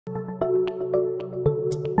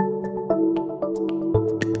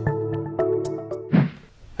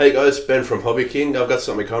Hey guys, Ben from HobbyKing. I've got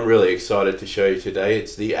something I'm really excited to show you today.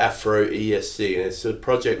 It's the Afro ESC, and it's a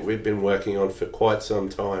project we've been working on for quite some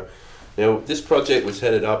time. Now, this project was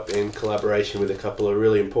headed up in collaboration with a couple of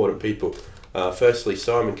really important people. Firstly,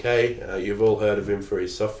 SimonK, you've all heard of him for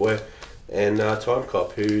his software, and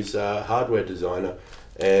SimonK, who's a hardware designer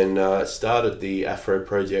and started the Afro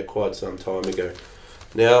project quite some time ago.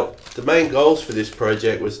 Now, the main goals for this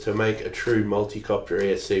project was to make a true multi-copter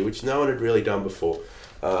ESC, which no one had really done before.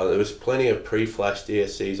 There was plenty of pre-flashed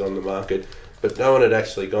ESCs on the market, but no one had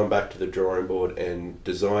actually gone back to the drawing board and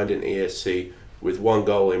designed an ESC with one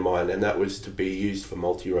goal in mind, and that was to be used for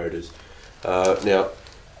multi-rotors. Now,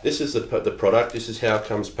 this is the product. This is how it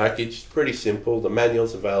comes packaged. Pretty simple. The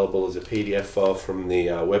manual's available as a PDF file from the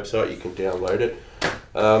website. You can download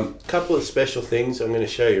it. Couple of special things I'm going to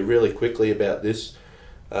show you really quickly about this,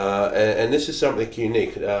 and this is something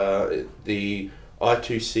unique. The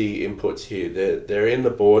I2C inputs here, they're in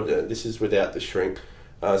the board. This is without the shrink.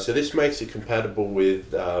 So this makes it compatible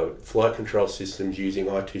with flight control systems using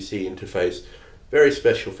I2C interface. Very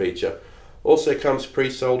special feature. Also comes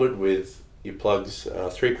pre-soldered with your plugs,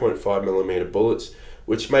 3.5mm bullets,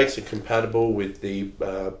 which makes it compatible with the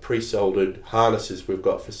pre-soldered harnesses we've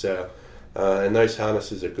got for sale. And those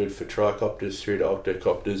harnesses are good for tricopters through to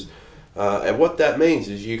octocopters. And what that means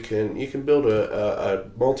is you can build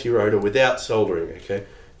a multi-rotor without soldering. Okay,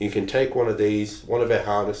 you can take one of these, one of our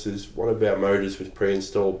harnesses, one of our motors with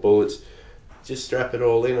pre-installed bullets, just strap it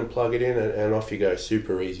all in and plug it in, and off you go.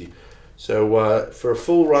 Super easy. So for a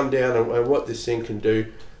full rundown on what this thing can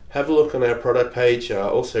do, have a look on our product page.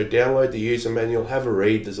 Also download the user manual, have a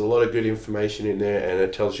read. There's a lot of good information in there, and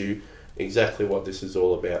it tells you exactly what this is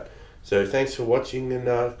all about. So thanks for watching,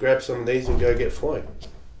 and grab some of these and go get flying.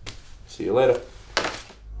 See you later.